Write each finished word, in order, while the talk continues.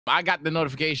I got the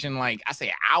notification, like I say,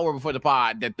 an hour before the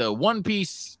pod that the One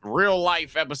Piece real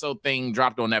life episode thing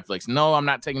dropped on Netflix. No, I'm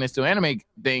not taking this to an anime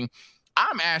thing.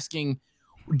 I'm asking,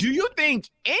 do you think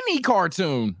any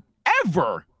cartoon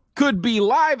ever could be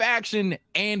live action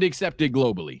and accepted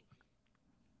globally?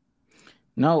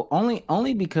 No,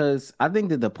 only because I think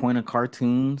that the point of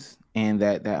cartoons and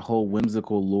that whole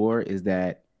whimsical lore is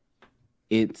that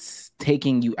it's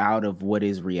taking you out of what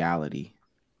is reality.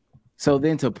 So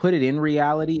then to put it in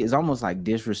reality is almost like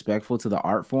disrespectful to the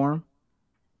art form.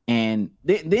 And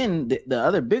then the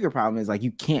other bigger problem is like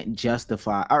you can't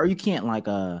justify, or you can't like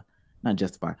not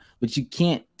justify, but you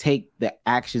can't take the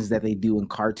actions that they do in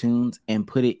cartoons and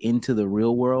put it into the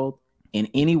real world in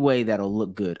any way that'll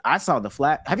look good. I saw The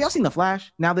Flash. Have y'all seen The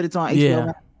Flash now that it's on HBO?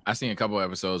 Yeah. I seen a couple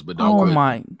episodes, but don't. Oh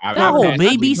my! That whole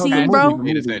baby scene, bro.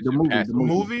 The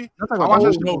movie.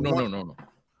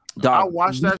 No. I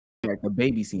watched that. Like the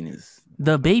baby scene is.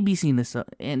 The baby scene is,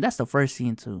 and that's the first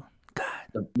scene too.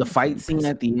 God. The fight scene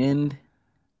at the end.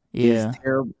 Yeah. Is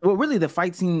terrible. Well, really, the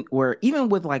fight scene where even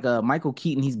with like Michael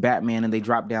Keaton, he's Batman, and they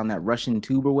drop down that Russian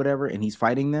tube or whatever, and he's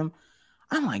fighting them.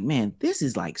 I'm like, man, this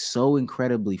is like so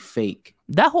incredibly fake.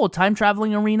 That whole time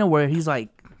traveling arena where he's like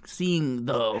seeing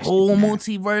the whole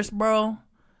multiverse, bro.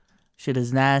 Shit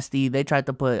is nasty. They tried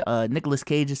to put Nicolas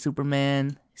Cage as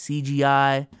Superman,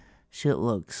 CGI. Shit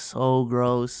looks so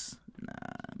gross. Nah,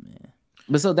 man.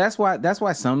 But so that's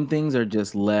why some things are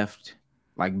just left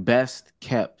like best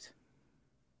kept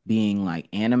being like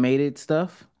animated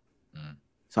stuff.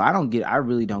 So I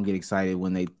really don't get excited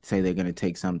when they say they're gonna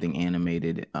take something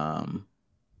animated and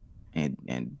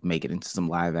make it into some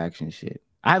live action shit.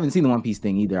 I haven't seen the One Piece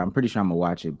thing either. I'm pretty sure I'm gonna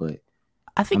watch it, but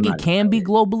I think it can be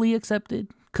globally accepted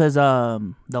because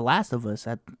The Last of Us,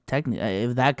 technically,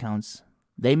 if that counts,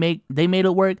 they made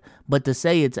it work. But to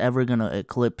say it's ever gonna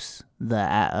eclipse the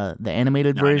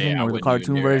animated version or the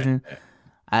cartoon version,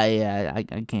 I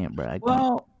can't, bro.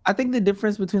 Well, I think the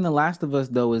difference between The Last of Us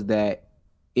though is that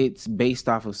it's based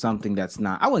off of something that's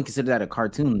not. I wouldn't consider that a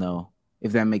cartoon though,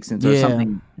 if that makes sense, or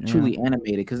something truly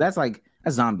animated, because that's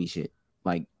zombie shit.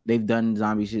 Like they've done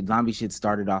zombie shit. Zombie shit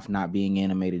started off not being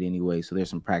animated anyway, so there's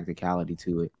some practicality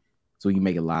to it. So you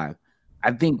make it live.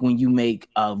 I think when you make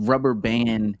a rubber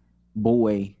band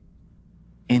boy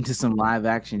into some live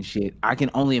action shit, I can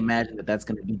only imagine that that's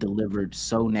going to be delivered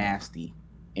so nasty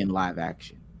in live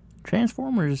action.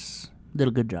 Transformers did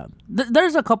a good job.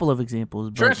 There's a couple of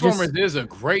examples. Transformers is a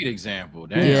great example.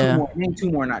 Name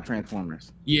two more not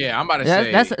Transformers. Yeah, I'm about to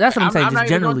say. That's what I'm saying. I'm just not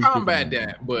generally even gonna combat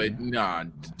that, but nah,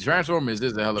 Transformers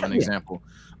is a hell of an example.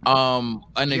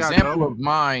 An example of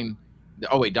mine.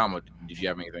 Oh wait, Damo, did you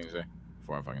have anything to say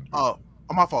before I fucking? Oh,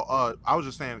 my fault. I was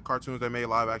just saying cartoons that made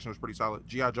live action was pretty solid.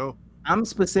 G.I. Joe. I'm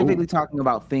specifically talking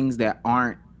about things that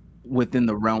aren't within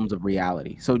the realms of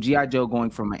reality. So G.I. Joe going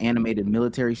from an animated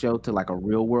military show to like a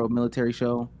real world military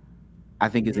show, I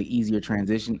think is an easier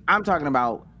transition. I'm talking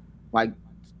about like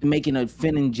making a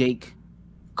Finn and Jake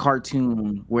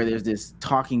cartoon where there's this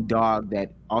talking dog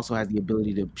that also has the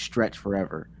ability to stretch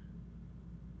forever.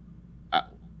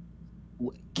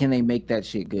 Can they make that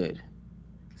shit good?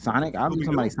 Sonic? I'll do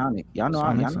somebody Sonic. Y'all know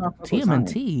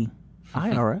TMNT.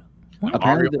 IRL.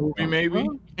 Mario movie, maybe?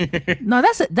 No,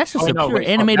 that's just a pure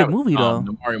animated movie, though.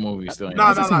 The Mario movie is still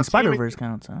no, Spider-Verse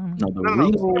counts. They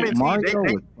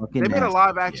made a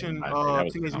live action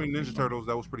Teenage Mutant Ninja Turtles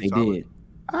that was pretty solid. They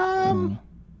did.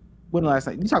 When last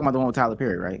time? You talking about the one with Tyler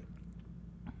Perry, right?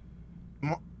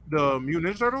 The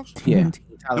Mutant Ninja Turtles? Yeah.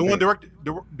 The one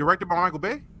directed by Michael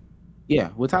Bay?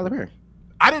 Yeah, with Tyler Perry.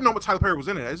 I didn't know what Tyler Perry was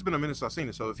in it. It's been a minute since I've seen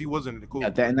it, so if he wasn't in it, cool.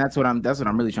 Yeah, and that's what I'm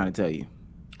really trying to tell you.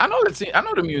 I know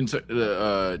the mutant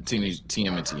teenage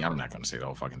TMNT. I'm not gonna say the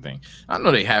whole fucking thing. I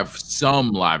know they have some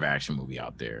live action movie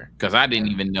out there because I didn't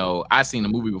even know. I seen the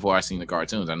movie before I seen the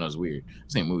cartoons. I know it's weird. I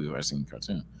seen the movie before I seen the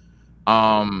cartoon.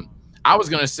 I was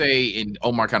gonna say, and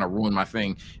Omar kind of ruined my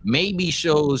thing. Maybe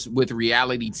shows with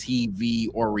reality TV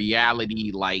or reality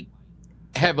like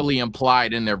heavily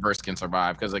implied in their verse can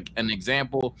survive because like an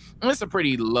example, and it's a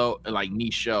pretty low like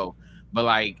niche show. But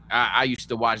like I used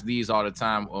to watch these all the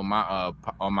time on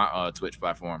my Twitch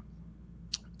platform.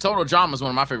 Total Drama is one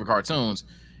of my favorite cartoons,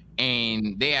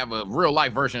 and they have a real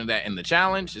life version of that in The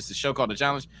Challenge. It's a show called The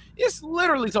Challenge. It's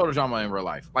literally Total Drama in real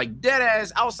life, like dead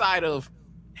ass outside of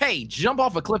hey jump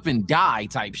off a cliff and die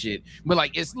type shit. But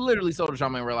like it's literally Total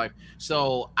Drama in real life.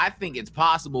 So I think it's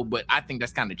possible, but I think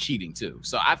that's kind of cheating too.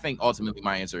 So I think ultimately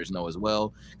my answer is no as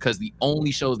well, because the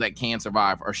only shows that can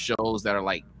survive are shows that are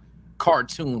like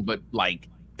cartoon but like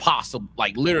possible,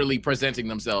 like literally presenting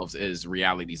themselves as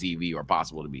reality TV or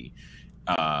possible to be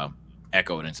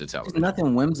echoed into television.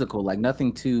 Nothing whimsical, like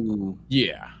nothing too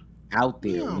out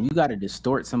there. When you got to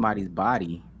distort somebody's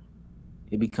body,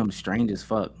 it becomes strange as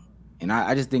fuck. And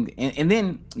I just think, and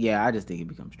then I just think it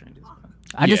becomes strange as fuck.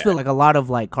 I just feel like a lot of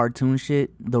like cartoon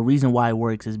shit, the reason why it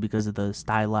works is because of the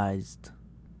stylized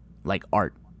like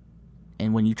art.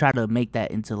 And when you try to make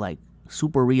that into like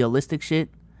super realistic shit,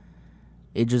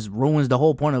 it just ruins the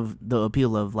whole point of the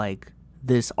appeal of like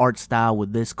this art style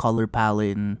with this color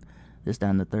palette and this, that,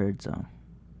 and the third. So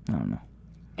I don't know.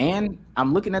 And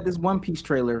I'm looking at this One Piece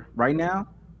trailer right now,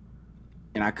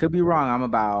 and I could be wrong. I'm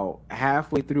about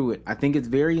halfway through it. I think it's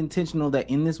very intentional that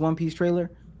in this One Piece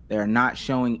trailer, they're not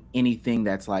showing anything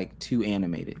that's like too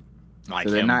animated. Like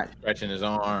so they're him not stretching his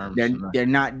arms. They're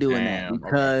not doing that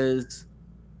because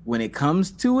when it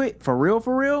comes to it, for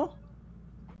real,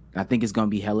 I think it's gonna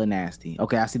be hella nasty.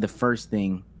 Okay, I see the first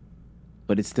thing,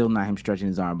 but it's still not him stretching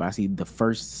his arm. But I see the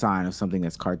first sign of something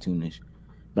that's cartoonish.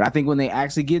 But I think when they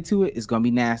actually get to it, it's gonna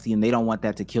be nasty, and they don't want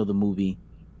that to kill the movie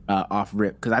off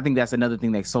rip. Because I think that's another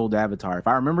thing that sold Avatar. If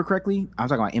I remember correctly, I'm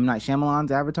talking about M. Night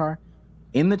Shyamalan's Avatar.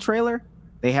 In the trailer,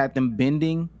 they had them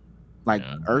bending like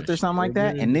Earth or something like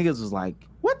that, and niggas was like,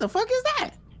 "What the fuck is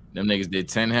that?" Them niggas did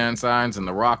 10 hand signs, and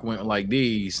The Rock went like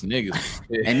these niggas.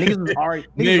 And niggas was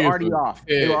already off.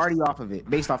 They were already off of it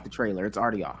based off the trailer. It's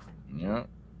already off. Yeah.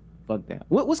 Fuck that.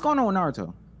 What's going on with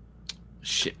Naruto?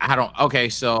 Shit, okay,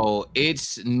 so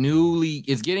it's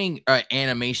getting an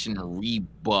animation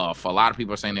rebuff. A lot of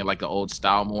people are saying they like the old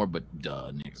style more, but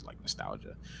niggas like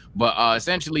nostalgia. But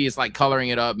essentially it's like coloring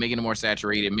it up, making it more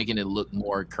saturated, making it look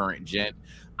more current gen.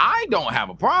 I don't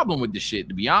have a problem with this shit,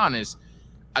 to be honest.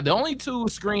 The only two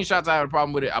screenshots I have a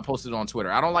problem with it, I posted on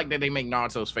Twitter. I don't like that they make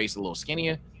Naruto's face a little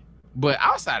skinnier. But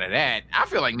outside of that, I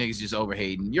feel like niggas just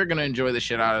overhating. You're gonna enjoy the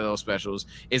shit out of those specials.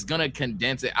 It's gonna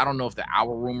condense it. I don't know if the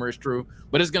hour rumor is true,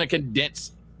 but it's gonna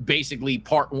condense basically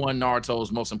part one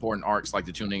Naruto's most important arcs, like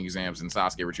the Chunin exams and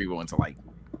Sasuke retrieval, into like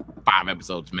 5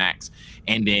 episodes max.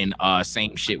 And then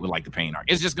same shit with like the pain arc.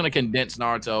 It's just gonna condense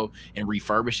Naruto and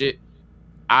refurbish it.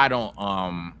 I don't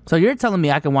So you're telling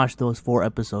me I can watch those 4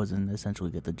 episodes and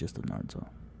essentially get the gist of Naruto?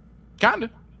 Kinda.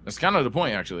 That's kind of the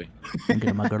point, actually. I'm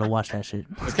getting my girl to watch that shit.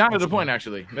 That's kind of the point,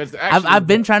 actually. I've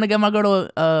been trying to get my girl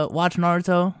to watch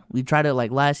Naruto. We tried it like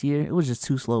last year. It was just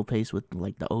too slow paced with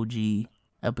like the OG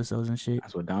episodes and shit.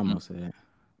 That's what Damo said.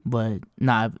 But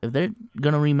nah, if they're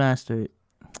gonna remaster it,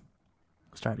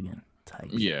 let's try it again. Tight.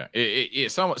 Yeah.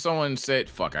 Someone said,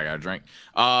 "Fuck, I got a drink."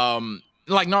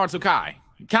 Like Naruto Kai,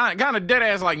 kind of dead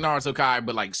ass like Naruto Kai,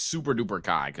 but like super duper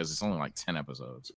Kai because it's only like 10 episodes.